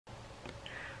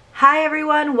Hi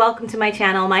everyone, welcome to my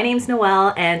channel. My name's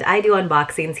Noelle and I do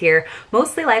unboxings here,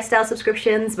 mostly lifestyle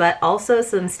subscriptions, but also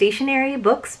some stationery,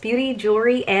 books, beauty,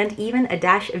 jewelry, and even a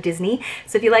dash of Disney.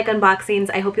 So if you like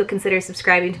unboxings, I hope you'll consider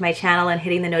subscribing to my channel and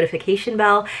hitting the notification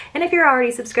bell. And if you're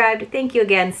already subscribed, thank you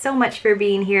again so much for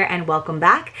being here and welcome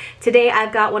back. Today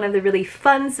I've got one of the really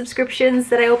fun subscriptions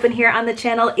that I open here on the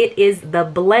channel. It is the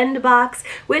blend box,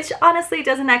 which honestly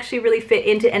doesn't actually really fit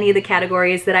into any of the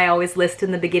categories that I always list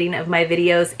in the beginning of my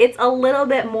videos. It's a little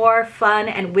bit more fun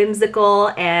and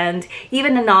whimsical and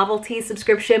even a novelty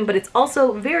subscription, but it's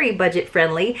also very budget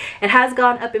friendly. It has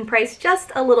gone up in price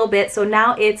just a little bit, so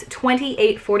now it's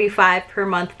 $28.45 per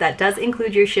month. That does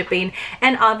include your shipping,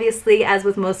 and obviously, as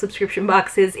with most subscription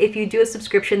boxes, if you do a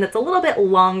subscription that's a little bit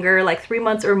longer, like 3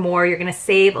 months or more, you're gonna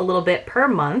save a little bit per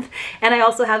month. And I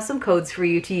also have some codes for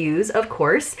you to use, of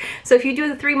course. So if you do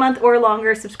the 3-month or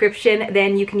longer subscription,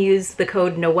 then you can use the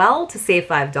code Noelle to save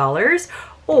 $5.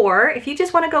 Or if you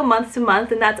just want to go month to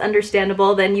month, and that's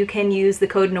understandable, then you can use the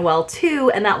code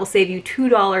Noelle2 and that will save you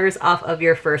 $2 off of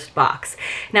your first box.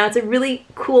 Now it's a really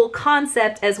cool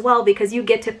concept as well because you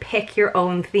get to pick your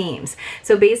own themes.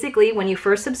 So basically when you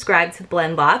first subscribe to the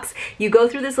blend box, you go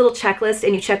through this little checklist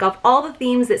and you check off all the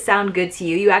themes that sound good to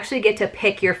you. You actually get to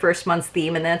pick your first month's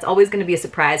theme, and then it's always going to be a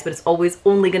surprise, but it's always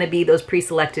only going to be those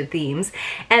pre-selected themes.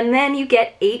 And then you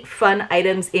get 8 fun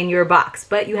items in your box,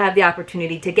 but you have the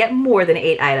opportunity to get more than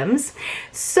 8 items.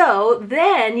 So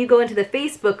then you go into the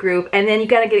Facebook group and then you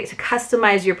gotta get it to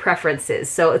customize your preferences.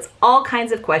 So it's all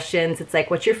kinds of questions. It's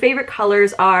like what your favorite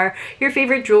colors are, your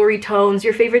favorite jewelry tones,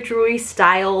 your favorite jewelry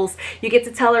styles. You get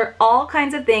to tell her all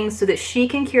kinds of things so that she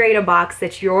can curate a box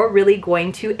that you're really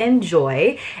going to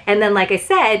enjoy. And then, like I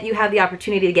said, you have the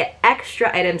opportunity to get extra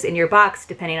items in your box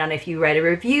depending on if you write a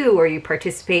review or you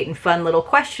participate in fun little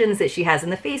questions that she has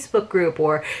in the Facebook group,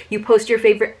 or you post your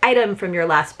favorite item from your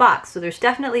last box. So there's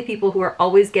definitely people who are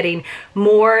always getting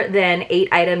more than 8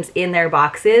 items in their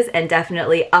boxes and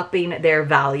definitely upping their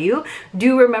value.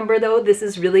 Do remember though, this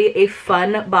is really a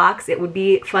fun box. It would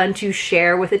be fun to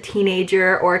share with a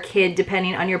teenager or a kid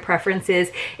depending on your preferences.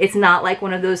 It's not like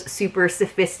one of those super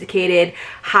sophisticated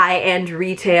high-end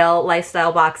retail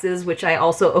lifestyle boxes, which I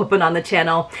also open on the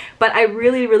channel, but I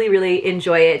really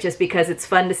enjoy it just because it's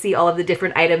fun to see all of the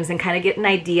different items and kind of get an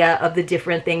idea of the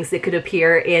different things that could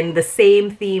appear in the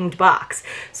same themed box.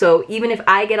 So even if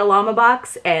I get a llama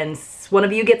box and one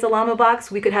of you gets a llama box,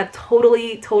 we could have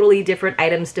totally different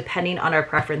items depending on our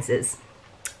preferences.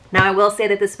 Now I will say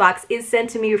that this box is sent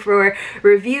to me for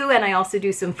review, and I also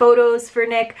do some photos for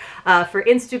Nick for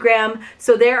Instagram.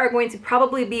 So there are going to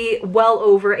probably be well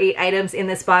over 8 items in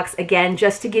this box, again,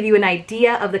 just to give you an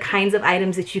idea of the kinds of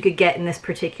items that you could get in this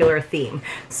particular theme.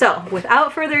 So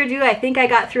without further ado, I think I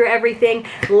got through everything.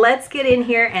 Let's get in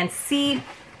here and see.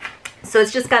 So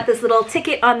it's just got this little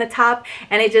ticket on the top,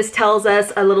 and it just tells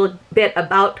us a little bit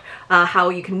about how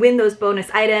you can win those bonus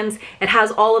items. It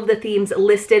has all of the themes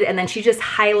listed, and then she just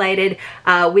highlighted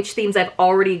which themes I've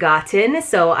already gotten.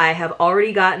 So I have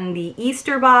already gotten the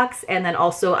Easter box, and then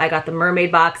also I got the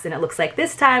mermaid box, and it looks like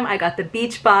this time I got the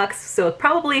beach box. So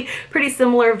probably pretty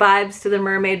similar vibes to the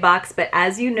mermaid box, but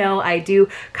as you know, I do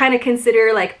kind of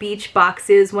consider like beach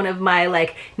boxes one of my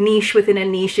like niche within a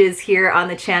niches here on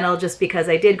the channel, just because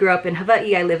I did grow up in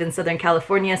Hawaii. I live in Southern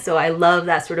California, so I love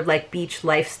that sort of like beach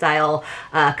lifestyle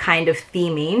kind of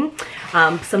theming.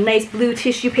 Some nice blue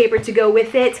tissue paper to go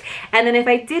with it. And then if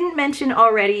I didn't mention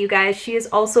already, you guys, she is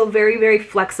also very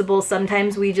flexible.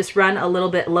 Sometimes we just run a little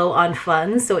bit low on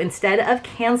funds. So instead of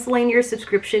canceling your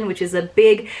subscription, which is a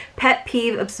big pet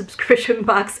peeve of subscription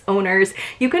box owners,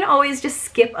 you can always just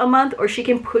skip a month, or she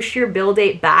can push your bill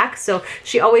date back. So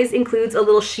she always includes a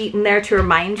little sheet in there to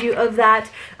remind you of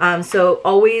that. So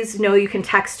always know you can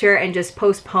text her and just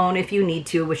postpone if you need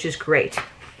to, which is great.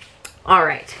 All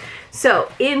right.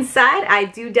 So inside, I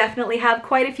do definitely have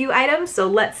quite a few items, so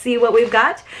let's see what we've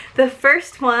got. The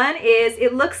first one is,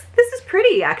 this is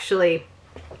pretty actually.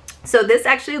 So this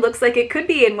actually looks like it could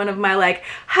be in one of my like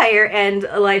higher end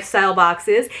lifestyle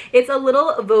boxes. It's a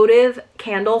little votive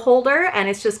candle holder, and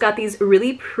it's just got these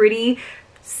really pretty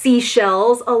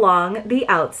seashells along the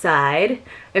outside.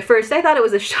 At first I thought it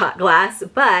was a shot glass,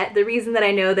 but the reason that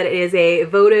I know that it is a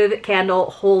votive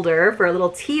candle holder for a little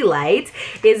tea light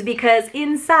is because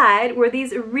inside were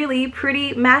these really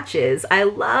pretty matches. I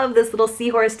love this little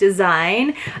seahorse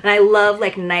design, and I love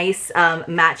like nice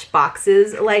match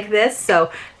boxes like this.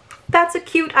 So that's a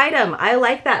cute item. I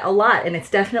like that a lot, and it's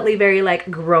definitely very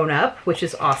like grown up, which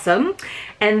is awesome.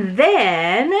 And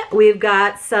then we've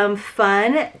got some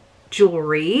fun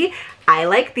jewelry. I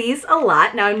like these a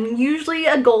lot. Now, I'm usually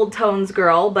a gold tones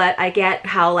girl, but I get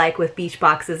how, like, with beach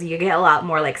boxes, you get a lot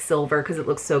more like silver because it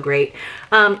looks so great.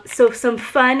 So some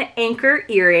fun anchor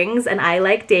earrings, and I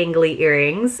like dangly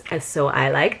earrings, so I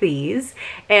like these.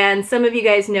 And some of you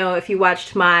guys know, if you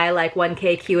watched my like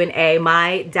 1K Q&A,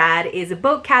 my dad is a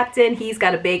boat captain. He's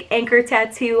got a big anchor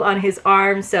tattoo on his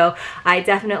arm, so I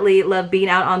definitely love being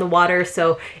out on the water.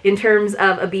 So in terms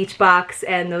of a beach box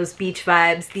and those beach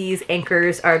vibes, these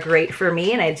anchors are great for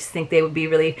me, and I just think they would be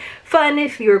really fun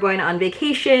if you were going on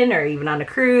vacation or even on a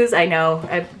cruise. I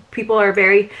know people are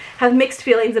have mixed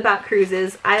feelings about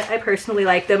cruises. I personally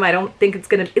like them. I don't think it's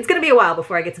gonna be a while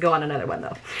before I get to go on another one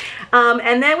though.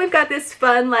 And then we've got this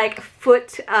fun like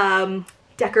foot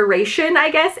decoration, I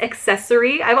guess,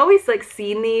 accessory. I've always like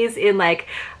seen these in like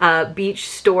beach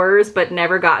stores but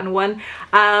never gotten one.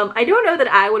 I don't know that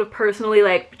I would have personally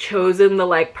like chosen the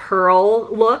like pearl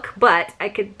look, but I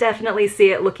could definitely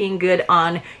see it looking good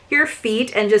on your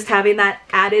feet and just having that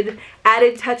added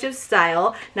touch of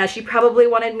style. Now, she probably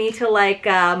wanted me to like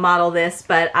model this,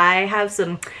 but I have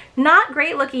some not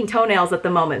great looking toenails at the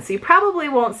moment, so you probably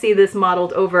won't see this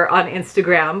modeled over on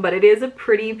Instagram, but it is a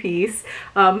pretty piece.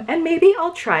 And maybe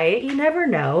I'll try it. You never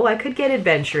know. I could get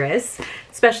adventurous,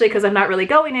 especially because I'm not really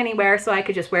going anywhere, so I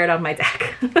could just wear it on my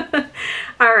deck.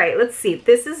 All right, let's see.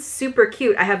 This is super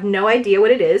cute. I have no idea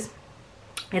what it is.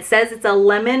 It says it's a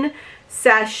lemon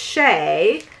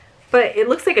sachet, but it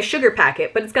looks like a sugar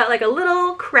packet, but it's got like a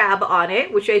little crab on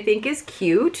it, which I think is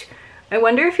cute. I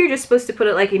wonder if you're just supposed to put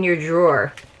it like in your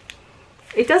drawer.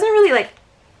 It doesn't really like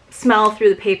smell through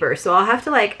the paper, so I'll have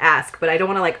to like ask, but I don't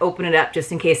want to like open it up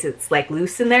just in case it's like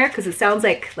loose in there, because it sounds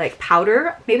like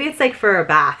powder. Maybe it's like for a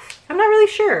bath. I'm not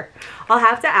really sure. I'll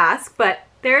have to ask, but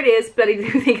there it is. But I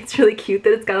do think it's really cute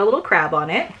that it's got a little crab on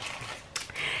it.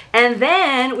 And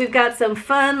then we've got some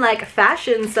fun like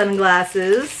fashion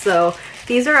sunglasses. So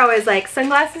these are always like,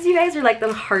 sunglasses, you guys, are like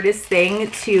the hardest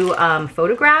thing to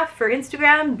photograph for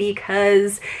Instagram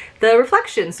because the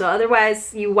reflection. So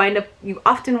otherwise you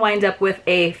often wind up with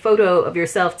a photo of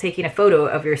yourself taking a photo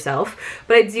of yourself.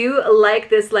 But I do like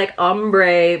this like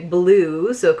ombre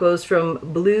blue. So it goes from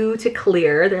blue to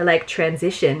clear. They're like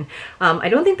transition. I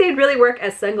don't think they'd really work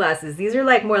as sunglasses. These are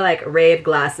like more like rave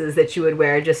glasses that you would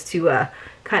wear just to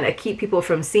kind of keep people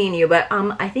from seeing you. But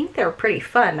I think they're pretty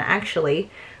fun, actually.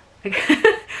 I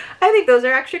think those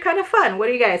are actually kind of fun. What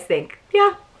do you guys think?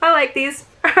 Yeah, I like these.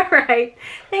 All right,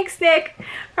 thanks, Nick.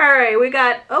 All right,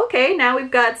 now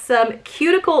we've got some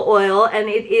cuticle oil, and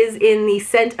it is in the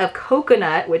scent of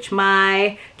coconut, which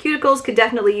my cuticles could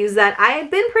definitely use that. I've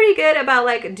been pretty good about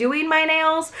like doing my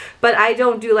nails, but I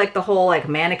don't do like the whole like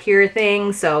manicure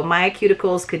thing, so my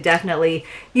cuticles could definitely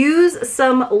use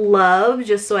some love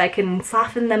just so I can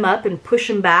soften them up and push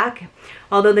them back.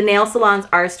 Although the nail salons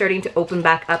are starting to open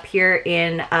back up here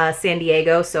in San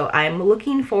Diego, so I'm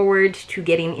looking forward to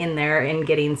getting in there and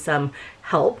getting some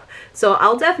help. So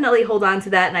I'll definitely hold on to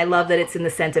that, and I love that it's in the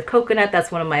scent of coconut.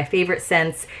 That's one of my favorite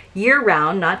scents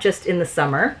year-round, not just in the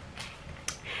summer.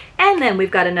 And then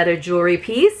we've got another jewelry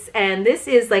piece, and this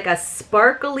is like a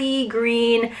sparkly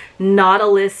green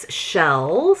nautilus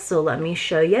shell. So let me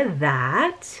show you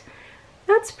that.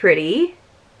 That's pretty.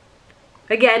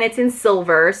 Again, it's in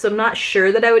silver, so I'm not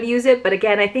sure that I would use it, but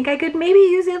again, I think I could maybe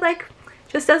use it like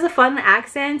just as a fun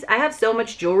accent. I have so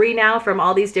much jewelry now from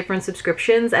all these different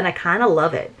subscriptions, and I kind of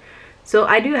love it. So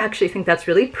I do actually think that's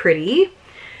really pretty.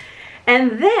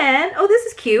 And then, oh, this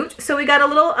is cute. So we got a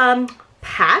little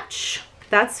patch.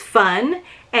 That's fun.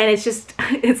 And it's just,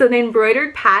 it's an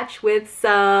embroidered patch with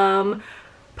some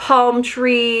palm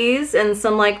trees and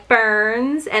some like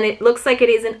ferns, and it looks like it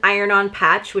is an iron-on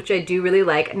patch, which I do really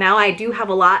like. Now I do have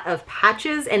a lot of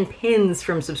patches and pins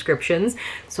from subscriptions,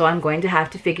 so I'm going to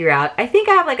have to figure out. I think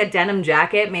I have like a denim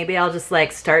jacket. Maybe I'll just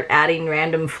like start adding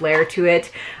random flair to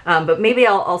it, but maybe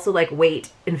I'll also like wait,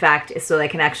 in fact, so I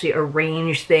can actually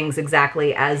arrange things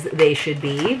exactly as they should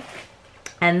be.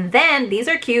 And then these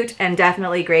are cute and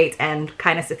definitely great and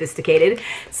kind of sophisticated.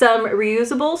 Some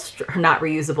reusable, not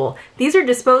reusable, these are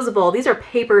disposable. These are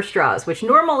paper straws, which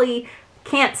normally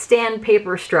can't stand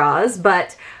paper straws,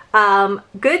 but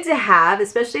good to have,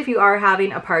 especially if you are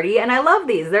having a party. And I love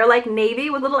these. They're like navy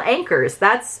with little anchors.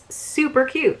 That's super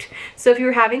cute. So if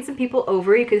you're having some people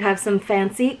over, you could have some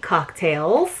fancy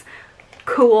cocktails.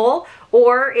 Cool.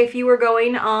 Or if you were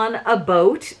going on a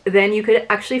boat, then you could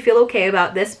actually feel okay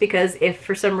about this, because if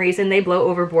for some reason they blow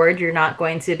overboard, you're not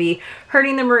going to be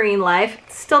hurting the marine life.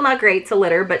 It's still not great to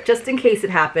litter, but just in case it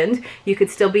happened, you could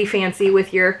still be fancy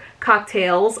with your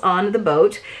cocktails on the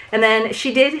boat. And then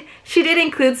she did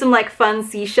include some like fun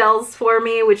seashells for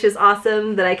me, which is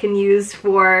awesome, that I can use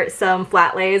for some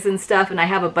flat lays and stuff. And I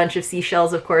have a bunch of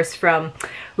seashells, of course, from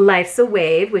Life's a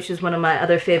Wave, which is one of my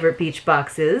other favorite beach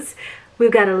boxes. We've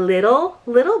got a little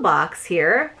box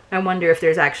here. I wonder if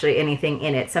there's actually anything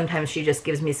in it. Sometimes she just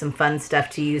gives me some fun stuff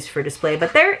to use for display,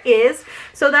 but there is.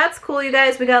 So that's cool, you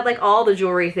guys. We got like all the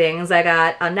jewelry things. I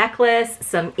got a necklace,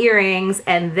 some earrings,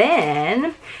 and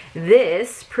then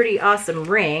this pretty awesome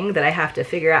ring that I have to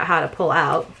figure out how to pull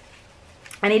out.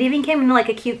 And it even came in like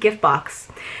a cute gift box.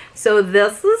 So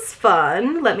this is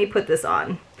fun. Let me put this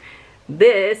on.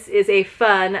 This is a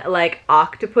fun like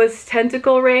octopus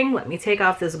tentacle ring. Let me take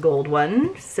off this gold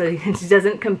one so it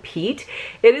doesn't compete.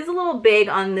 It is a little big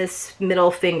on this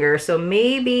middle finger, so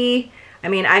maybe, I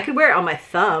mean, I could wear it on my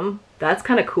thumb. That's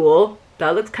kind of cool.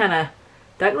 That looks kind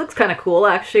of cool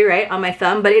actually, right, on my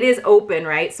thumb, but it is open,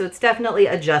 right? So it's definitely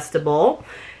adjustable.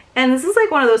 And this is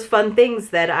like one of those fun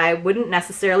things that I wouldn't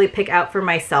necessarily pick out for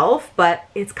myself, but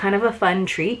it's kind of a fun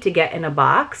treat to get in a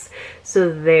box. So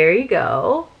there you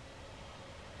go.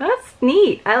 That's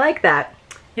neat. I like that.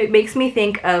 It makes me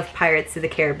think of Pirates of the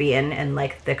Caribbean and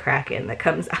like the Kraken that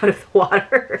comes out of the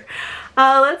water.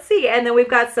 Let's see. And then we've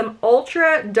got some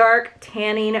ultra dark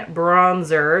tanning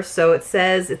bronzer. So it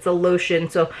says it's a lotion.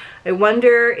 So I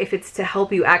wonder if it's to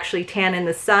help you actually tan in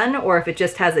the sun or if it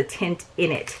just has a tint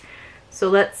in it. So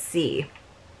let's see.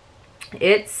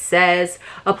 It says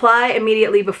apply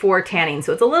immediately before tanning.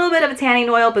 So it's a little bit of a tanning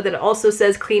oil, but then it also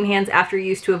says clean hands after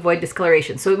use to avoid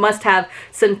discoloration. So it must have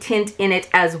some tint in it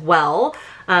as well.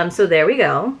 So there we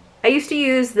go. I used to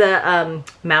use the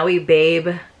Maui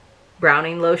Babe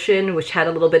browning lotion, which had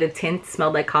a little bit of tint,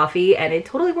 smelled like coffee, and it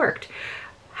totally worked.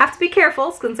 Have to be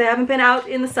careful since I haven't been out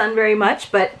in the sun very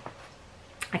much, but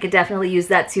I could definitely use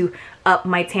that to up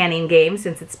my tanning game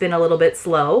since it's been a little bit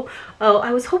slow. Oh,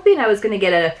 I was hoping I was going to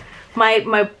get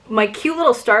my cute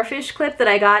little starfish clip that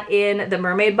I got in the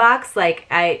mermaid box. Like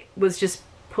I was just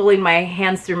pulling my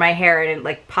hands through my hair and it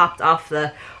like popped off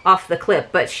the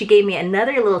clip, but she gave me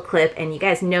another little clip, and you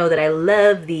guys know that I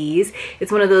love these.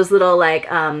 It's one of those little like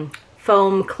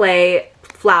foam clay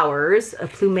flowers, a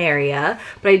plumeria,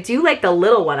 but I do like the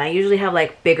little one. I usually have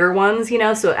like bigger ones, you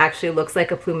know, so it actually looks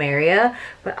like a plumeria,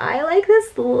 but I like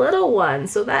this little one,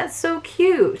 so that's so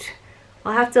cute.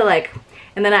 I'll have to like,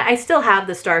 and then I still have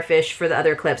the starfish for the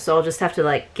other clips, so I'll just have to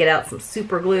like get out some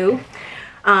super glue.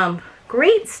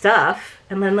 Great stuff.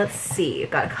 And then let's see,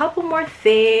 I've got a couple more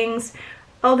things.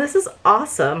 Oh, this is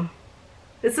awesome.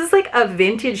 This is like a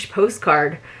vintage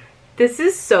postcard. This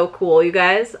is so cool, you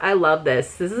guys. I love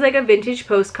this. This is like a vintage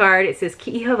postcard. It says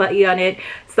Ki'i Hawaii on it.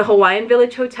 It's the Hawaiian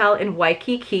Village Hotel in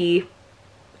Waikiki.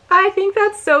 I think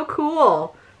that's so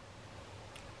cool.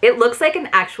 It looks like an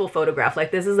actual photograph.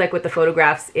 Like this is like what the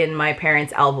photographs in my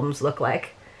parents' albums look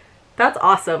like. That's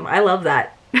awesome. I love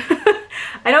that.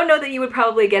 I don't know that you would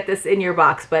probably get this in your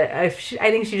box, but I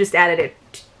think she just added it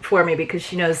for me because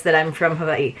she knows that I'm from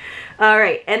Hawaii. All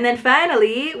right, and then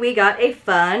finally we got a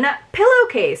fun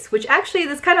pillowcase, which actually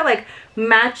this kind of like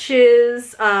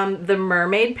matches the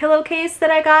mermaid pillowcase that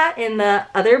I got in the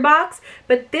other box,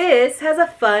 but this has a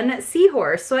fun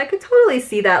seahorse, so I could totally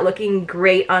see that looking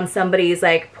great on somebody's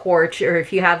like porch, or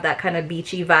if you have that kind of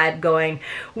beachy vibe going.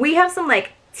 We have some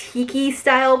like tiki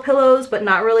style pillows, but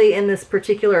not really in this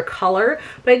particular color,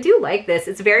 but I do like this.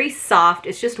 It's very soft.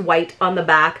 It's just white on the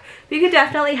back. You could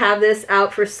definitely have this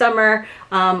out for summer.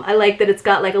 I like that it's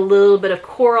got like a little bit of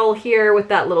coral here with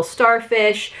that little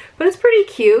starfish, but it's pretty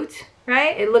cute,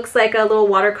 right? It looks like a little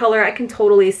watercolor. I can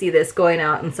totally see this going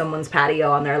out in someone's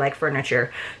patio on their like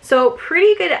furniture. So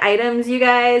pretty good items, you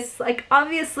guys. Like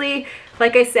obviously,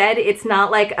 like I said, it's not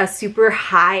like a super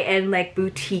high-end like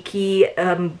boutique-y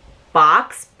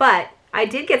box, but I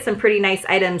did get some pretty nice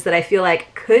items that I feel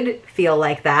like could feel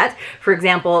like that. For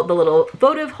example, the little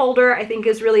votive holder I think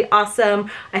is really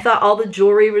awesome. I thought all the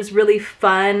jewelry was really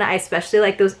fun. I especially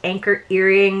like those anchor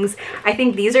earrings. I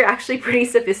think these are actually pretty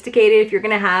sophisticated. If you're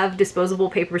gonna have disposable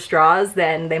paper straws,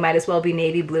 then they might as well be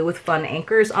navy blue with fun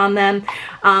anchors on them.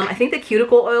 I think the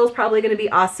cuticle oil is probably gonna be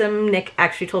awesome. Nick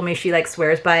actually told me she like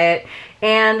swears by it.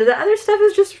 And the other stuff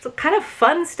is just kind of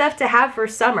fun stuff to have for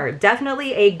summer.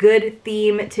 Definitely a good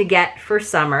theme to get for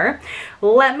summer.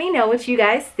 Let me know what you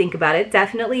guys think about it.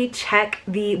 Definitely check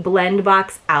the blend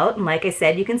box out. And like I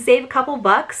said, you can save a couple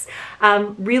bucks.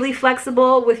 Really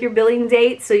flexible with your billing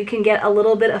date, so you can get a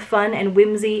little bit of fun and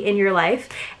whimsy in your life.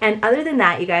 And other than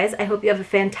that, you guys, I hope you have a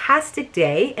fantastic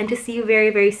day, and to see you very,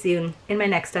 very soon in my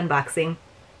next unboxing.